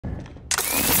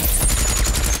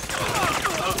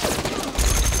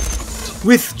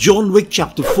With John Wick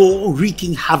Chapter 4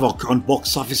 wreaking havoc on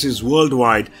box offices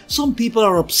worldwide, some people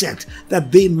are upset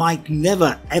that they might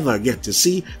never ever get to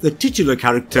see the titular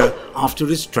character after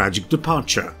his tragic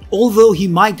departure. Although he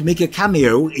might make a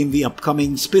cameo in the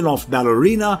upcoming spin-off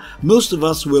Ballerina, most of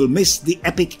us will miss the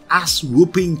epic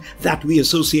ass-whooping that we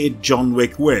associate John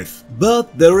Wick with.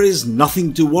 But there is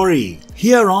nothing to worry.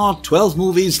 Here are 12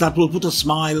 movies that will put a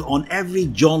smile on every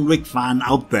John Wick fan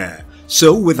out there.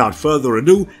 So without further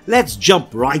ado, let's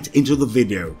jump right into the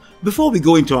video. Before we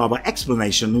go into our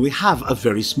explanation, we have a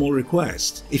very small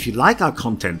request. If you like our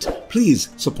content, please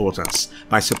support us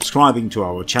by subscribing to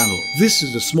our channel. This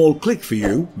is a small click for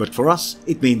you, but for us,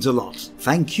 it means a lot.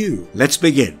 Thank you. Let's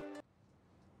begin.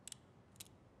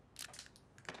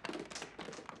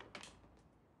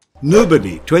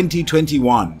 Nobody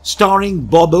 2021. Starring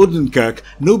Bob Odenkirk,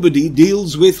 Nobody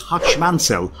deals with Hutch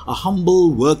Mansell, a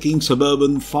humble working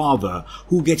suburban father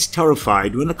who gets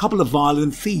terrified when a couple of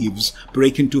violent thieves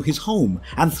break into his home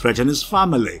and threaten his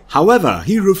family. However,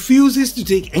 he refuses to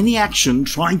take any action,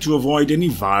 trying to avoid any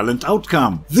violent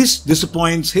outcome. This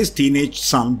disappoints his teenage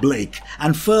son Blake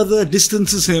and further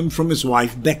distances him from his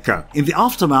wife Becca. In the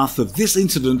aftermath of this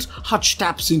incident, Hutch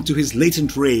taps into his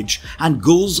latent rage and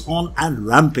goes on a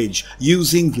rampage,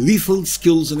 using lethal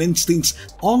skills and instincts.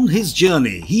 On his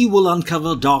journey, he will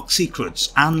uncover dark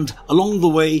secrets and, along the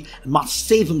way, must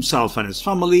save himself and his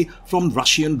family from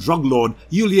Russian drug lord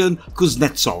Yulian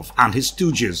Kuznetsov and his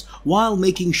stooges, while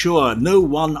making sure no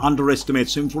one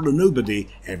underestimates him for a nobody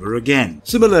ever again.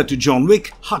 Similar to John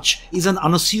Wick, Hutch is an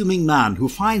unassuming man who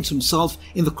finds himself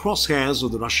in the crosshairs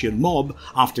of the Russian mob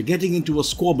after getting into a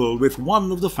squabble with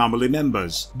one of the family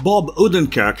members. Bob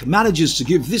Odenkirk manages to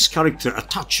give this character a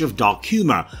touch of dark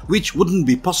humor, which wouldn't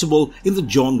be possible in the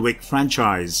John Wick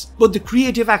franchise. But the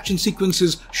creative action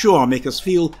sequences sure make us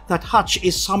feel that Hutch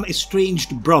is some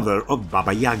estranged brother of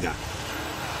Baba Yaga.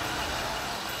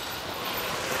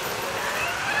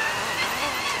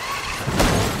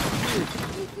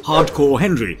 Hardcore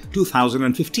Henry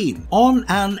 2015. On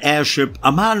an airship,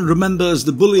 a man remembers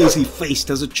the bullies he faced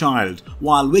as a child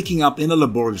while waking up in a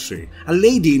laboratory. A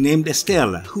lady named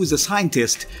Estelle, who is a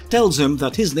scientist, tells him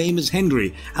that his name is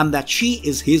Henry and that she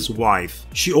is his wife.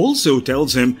 She also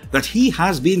tells him that he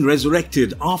has been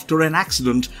resurrected after an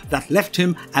accident that left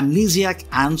him amnesiac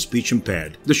and speech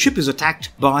impaired. The ship is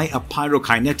attacked by a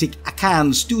pyrokinetic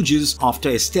Akan stooges after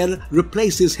Estelle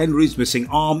replaces Henry's missing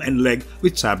arm and leg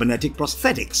with cybernetic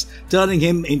prosthetics, turning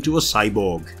him into a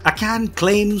cyborg. Akan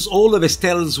claims all of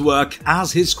Estelle's work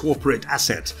as his corporate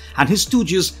asset, and his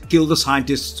stooges kill the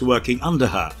scientists working under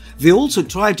her. They also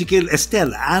try to kill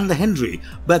Estelle and Henry,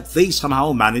 but they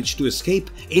somehow manage to escape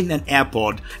in an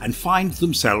airport and find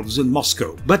themselves in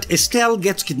Moscow. But Estelle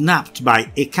gets kidnapped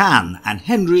by Akan, and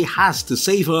Henry has to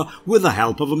save her with the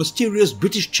help of a mysterious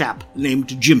British chap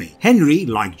named Jimmy. Henry,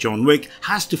 like John Wick,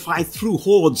 has to fight through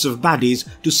hordes of baddies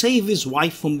to save his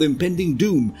wife from the impending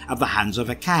doom at the hands of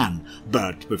Akan.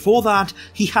 But before that,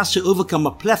 he has to overcome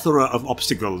a plethora of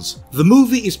obstacles. The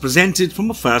movie is presented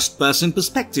from a first-person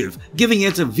perspective, giving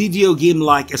it a video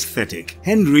game-like aesthetic.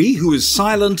 Henry, who is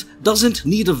silent, doesn't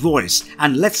need a voice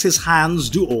and lets his hands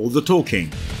do all the talking.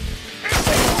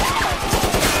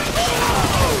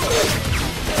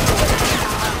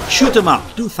 Shoot 'em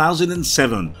Up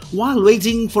 2007. While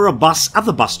waiting for a bus at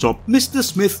the bus stop, Mr.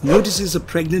 Smith notices a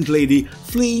pregnant lady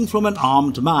fleeing from an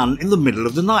armed man in the middle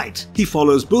of the night. He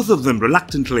follows both of them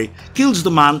reluctantly, kills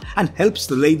the man and helps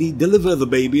the lady deliver the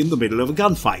baby in the middle of a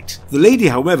gunfight. The lady,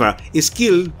 however, is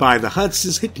killed by the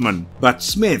Hertz's hitman, but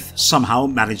Smith somehow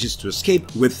manages to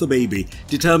escape with the baby,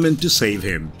 determined to save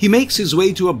him. He makes his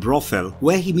way to a brothel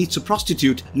where he meets a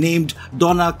prostitute named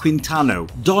Donna Quintano.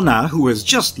 Donna, who has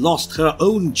just lost her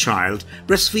own child,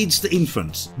 breastfeeds the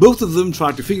infant. Both of them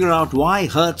try to figure out why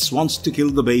Hertz wants to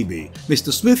kill the baby.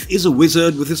 Mr. Smith is a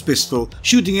wizard with his pistol,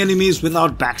 shooting enemies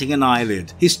without batting an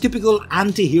eyelid. His typical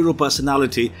anti-hero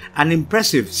personality and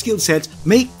impressive skill set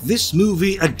make this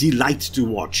movie a delight to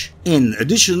watch, in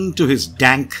addition to his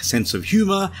dank sense of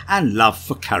humor and love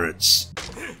for carrots.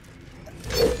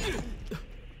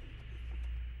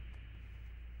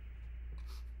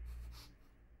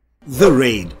 The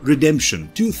Raid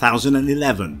Redemption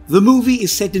 2011. The movie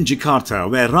is set in Jakarta,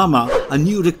 where Rama, a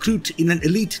new recruit in an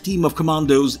elite team of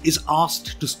commandos, is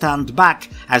asked to stand back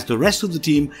as the rest of the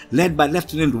team, led by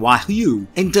Lieutenant Wahyu,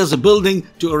 enters a building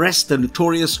to arrest the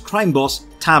notorious crime boss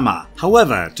Tama.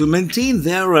 However, to maintain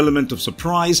their element of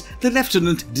surprise, the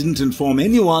lieutenant didn't inform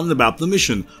anyone about the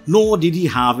mission, nor did he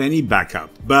have any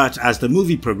backup. But as the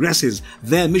movie progresses,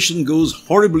 their mission goes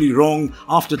horribly wrong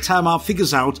after Tama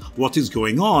figures out what is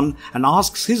going on and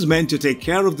asks his men to take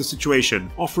care of the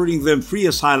situation, offering them free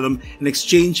asylum in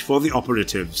exchange for the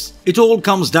operatives. It all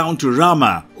comes down to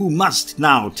Rama, who must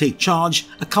now take charge,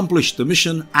 accomplish the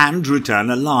mission, and return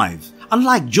alive.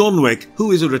 Unlike John Wick,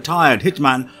 who is a retired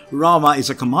hitman, Rama is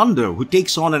a commando who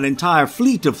takes on an entire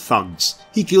fleet of thugs.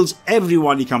 He kills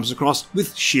everyone he comes across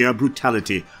with sheer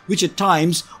brutality, which at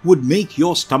times would make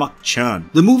your stomach churn.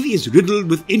 The movie is riddled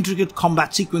with intricate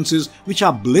combat sequences which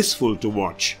are blissful to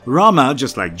watch. Rama,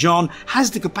 just like John, has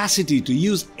the capacity to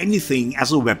use anything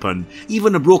as a weapon,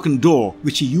 even a broken door,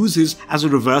 which he uses as a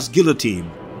reverse guillotine.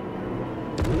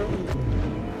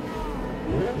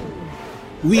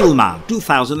 Wheelman,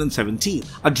 2017.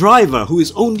 A driver who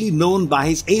is only known by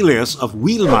his alias of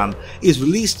Wheelman is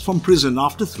released from prison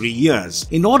after 3 years.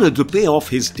 In order to pay off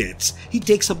his debts, he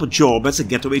takes up a job as a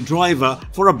getaway driver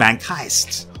for a bank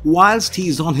heist. Whilst he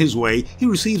is on his way, he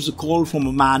receives a call from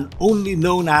a man only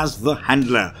known as the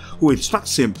Handler, who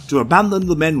instructs him to abandon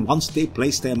the men once they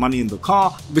place their money in the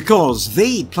car because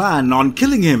they plan on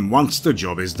killing him once the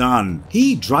job is done.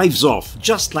 He drives off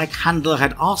just like Handler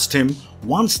had asked him,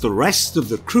 once the rest of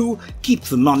the crew keep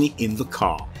the money in the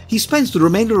car. He spends the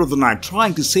remainder of the night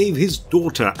trying to save his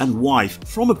daughter and wife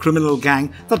from a criminal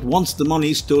gang that wants the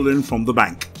money stolen from the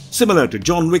bank. Similar to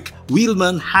John Wick,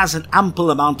 Wheelman has an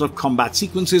ample amount of combat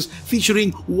sequences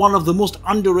featuring one of the most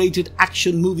underrated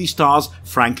action movie stars,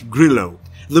 Frank Grillo.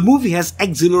 The movie has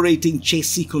exhilarating chase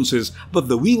sequences, but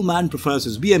the Wheelman prefers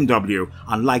his BMW,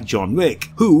 unlike John Wick,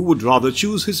 who would rather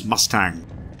choose his Mustang.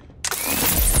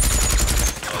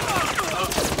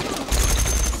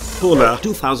 Polar,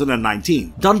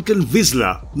 2019. Duncan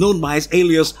Whistler, known by his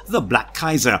alias the Black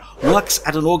Kaiser, works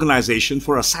at an organization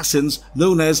for assassins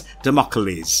known as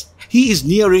Democles. He is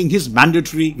nearing his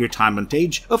mandatory retirement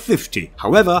age of 50.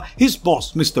 However, his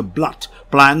boss, Mr. Blutt,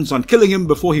 plans on killing him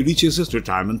before he reaches his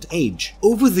retirement age.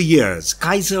 Over the years,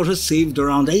 Kaiser has saved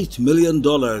around $8 million,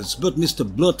 but Mr.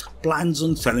 Blutt plans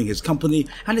on selling his company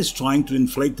and is trying to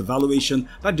inflate the valuation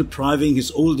by depriving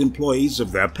his old employees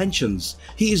of their pensions.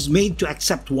 He is made to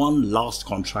accept one last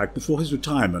contract before his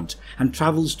retirement and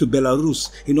travels to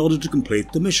Belarus in order to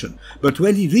complete the mission. But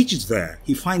when he reaches there,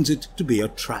 he finds it to be a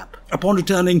trap. Upon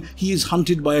returning, he is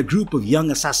hunted by a group of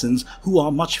young assassins who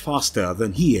are much faster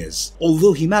than he is.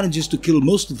 Although he manages to kill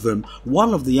most of them,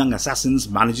 one of the young assassins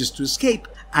manages to escape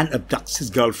and abducts his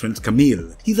girlfriend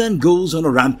Camille. He then goes on a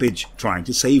rampage trying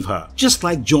to save her. Just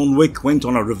like John Wick went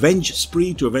on a revenge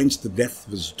spree to avenge the death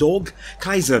of his dog,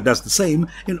 Kaiser does the same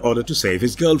in order to save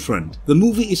his girlfriend. The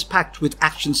movie is packed with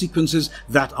action sequences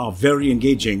that are very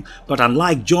engaging, but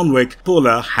unlike John Wick,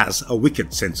 Polar has a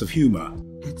wicked sense of humor.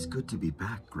 It's good to be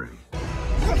back, Gray.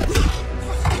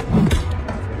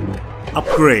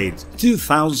 Upgrade,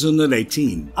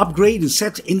 2018. Upgrade is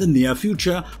set in the near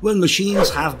future when machines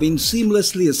have been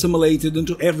seamlessly assimilated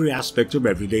into every aspect of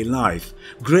everyday life.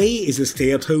 Gray is a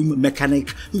stay-at-home mechanic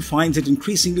who finds it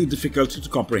increasingly difficult to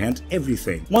comprehend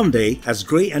everything. One day, as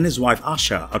Gray and his wife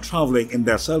Asha are traveling in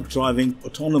their self-driving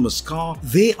autonomous car,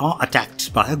 they are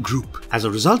attacked by a group, as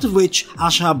a result of which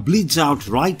Asha bleeds out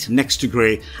right next to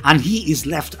Gray and he is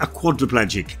left a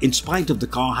quadriplegic in spite of the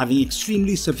car having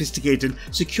extremely sophisticated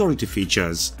security features.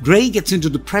 Gray gets into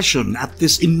depression at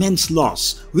this immense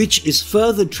loss, which is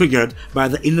further triggered by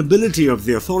the inability of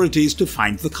the authorities to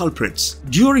find the culprits.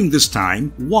 During this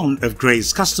time, one of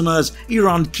Gray's customers,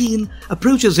 Iran Keen,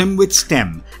 approaches him with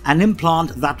STEM, an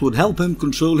implant that would help him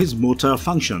control his motor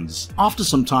functions. After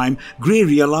some time, Gray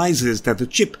realizes that the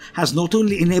chip has not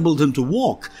only enabled him to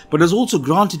walk, but has also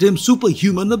granted him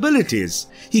superhuman abilities.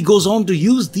 He goes on to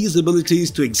use these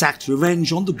abilities to exact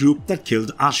revenge on the group that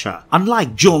killed Asha.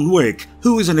 Unlike John Wick,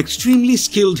 who is an extremely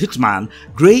skilled hitman,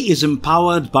 Gray is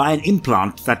empowered by an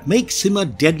implant that makes him a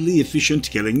deadly efficient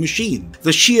killing machine.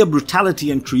 The sheer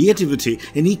brutality and creativity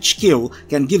in each kill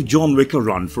can give John Wick a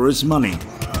run for his money.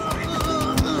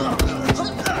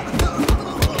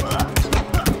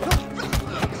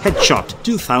 Headshot,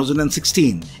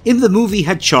 2016. In the movie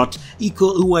Headshot,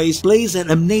 Iko Uwais plays an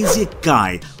amnesiac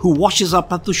guy who washes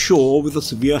up at the shore with a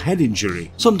severe head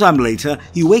injury. Sometime later,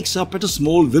 he wakes up at a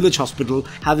small village hospital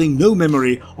having no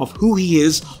memory of who he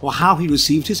is or how he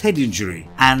received his head injury.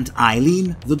 And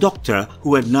Eileen, the doctor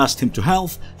who had nursed him to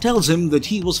health, tells him that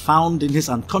he was found in his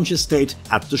unconscious state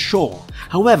at the shore.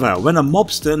 However, when a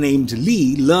mobster named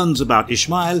Lee learns about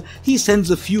Ishmael, he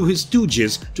sends a few of his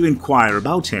stooges to inquire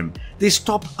about him. They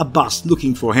stop a bus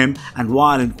looking for him, and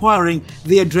while inquiring,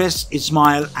 they address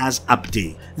Ismail as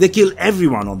Abdi. They kill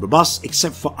everyone on the bus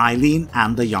except for Eileen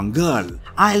and the young girl.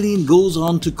 Eileen goes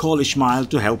on to call Ismail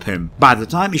to help him. By the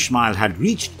time Ismail had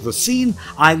reached the scene,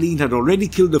 Eileen had already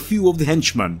killed a few of the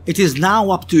henchmen. It is now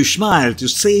up to Ismail to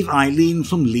save Eileen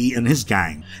from Lee and his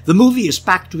gang. The movie is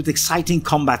packed with exciting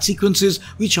combat sequences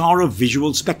which are a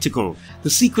visual spectacle. The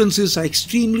sequences are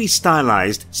extremely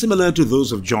stylized, similar to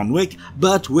those of John Wick,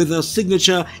 but with a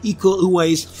signature Iko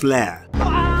Uwais flair.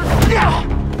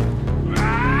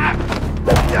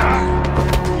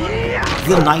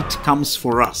 The Night Comes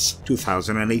for Us,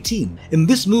 2018. In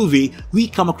this movie, we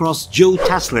come across Joe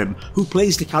Taslim, who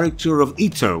plays the character of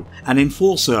Ito, an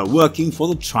enforcer working for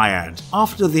the Triad.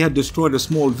 After they had destroyed a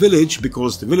small village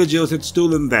because the villagers had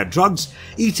stolen their drugs,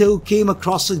 Ito came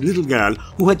across a little girl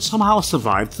who had somehow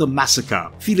survived the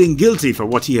massacre. Feeling guilty for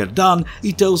what he had done,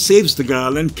 Ito saves the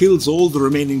girl and kills all the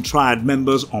remaining Triad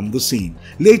members on the scene.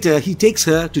 Later, he takes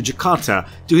her to Jakarta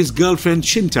to his girlfriend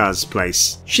Shinta's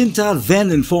place. Shinta then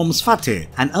informs Fateh,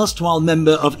 an erstwhile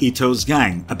member of Ito's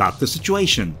gang, about the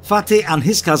situation. Fateh and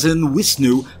his cousin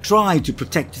Wisnu try to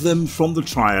protect them from the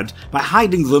Triad by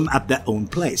hiding them at their own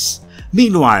place.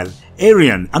 Meanwhile,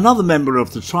 Aryan, another member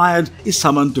of the Triad, is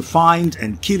summoned to find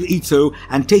and kill Ito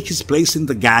and take his place in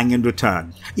the gang in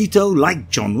return. Ito, like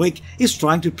John Wick, is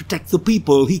trying to protect the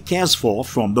people he cares for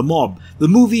from the mob. The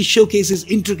movie showcases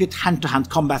intricate hand-to-hand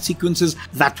combat sequences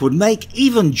that would make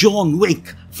even John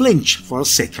Wick flinch for a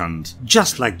second.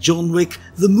 Just like John Wick,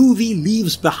 the movie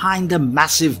leaves behind a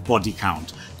massive body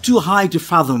count, too high to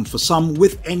fathom for some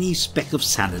with any speck of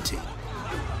sanity.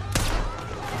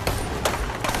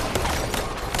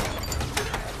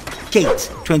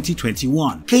 Kate,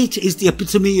 2021. Kate is the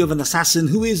epitome of an assassin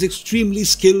who is extremely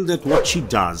skilled at what she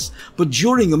does, but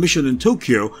during a mission in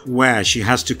Tokyo, where she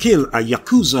has to kill a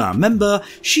Yakuza member,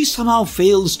 she somehow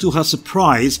fails to her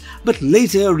surprise, but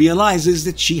later realizes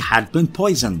that she had been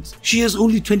poisoned. She has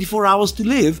only 24 hours to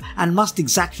live and must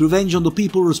exact revenge on the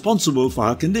people responsible for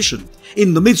her condition.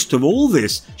 In the midst of all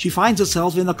this, she finds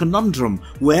herself in a conundrum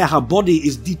where her body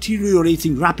is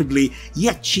deteriorating rapidly,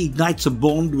 yet she ignites a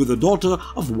bond with the daughter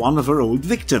of one of her old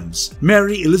victims.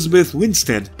 Mary Elizabeth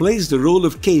Winstead plays the role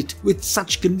of Kate with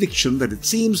such conviction that it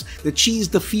seems that she is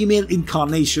the female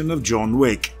incarnation of John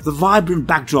Wick. The vibrant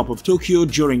backdrop of Tokyo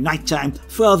during nighttime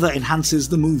further enhances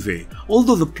the movie.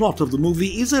 Although the plot of the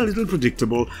movie is a little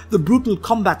predictable, the brutal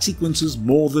combat sequences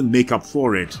more than make up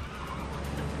for it.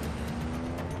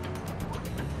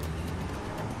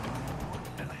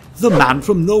 The Man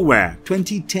from Nowhere,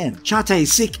 2010. Cha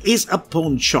Tae-sik is a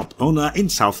pawn shop owner in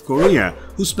South Korea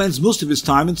who spends most of his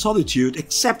time in solitude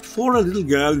except for a little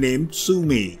girl named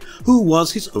Sumi, who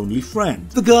was his only friend.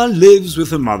 The girl lives with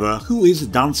her mother, who is a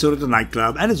dancer at a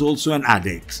nightclub and is also an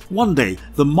addict. One day,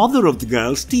 the mother of the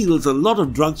girl steals a lot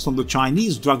of drugs from the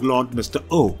Chinese drug lord Mr.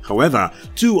 Oh. However,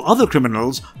 two other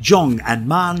criminals, Jong and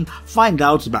Man, find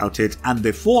out about it and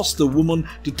they force the woman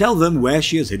to tell them where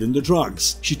she has hidden the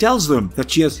drugs. She tells them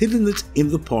that she has hidden it in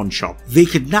the pawn shop. They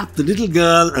kidnap the little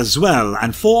girl as well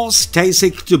and force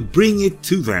Tae-sik to bring it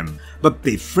to them. But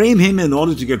they frame him in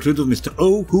order to get rid of Mr.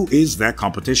 O, who is their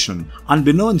competition.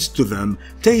 Unbeknownst to them,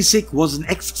 Tae-sik was an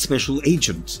ex-special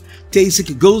agent.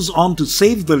 Tae-sik goes on to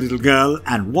save the little girl,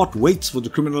 and what waits for the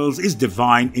criminals is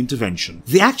divine intervention.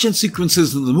 The action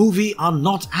sequences in the movie are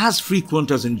not as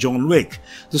frequent as in John Wick.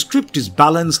 The script is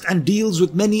balanced and deals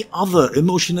with many other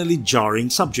emotionally jarring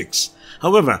subjects.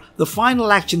 However, the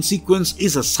final action sequence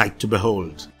is a sight to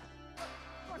behold.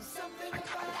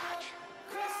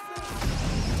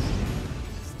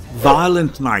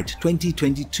 Violent Night,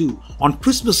 2022. On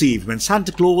Christmas Eve, when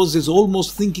Santa Claus is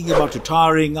almost thinking about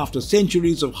retiring after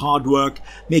centuries of hard work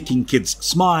making kids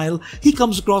smile, he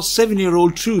comes across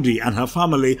 7-year-old Trudy and her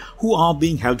family who are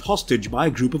being held hostage by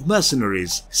a group of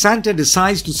mercenaries. Santa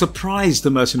decides to surprise the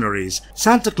mercenaries.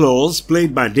 Santa Claus,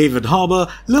 played by David Harbour,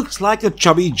 looks like a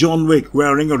chubby John Wick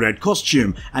wearing a red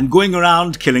costume and going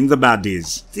around killing the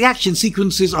baddies. The action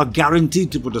sequences are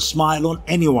guaranteed to put a smile on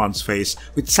anyone's face,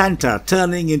 with Santa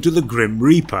turning into the Grim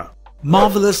Reaper.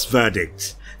 Marvelous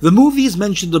Verdict. The movies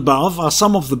mentioned above are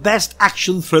some of the best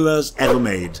action thrillers ever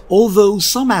made. Although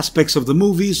some aspects of the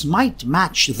movies might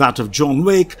match that of John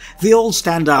Wick, they all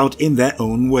stand out in their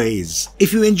own ways.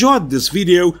 If you enjoyed this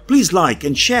video, please like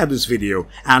and share this video,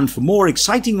 and for more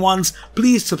exciting ones,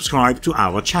 please subscribe to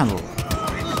our channel.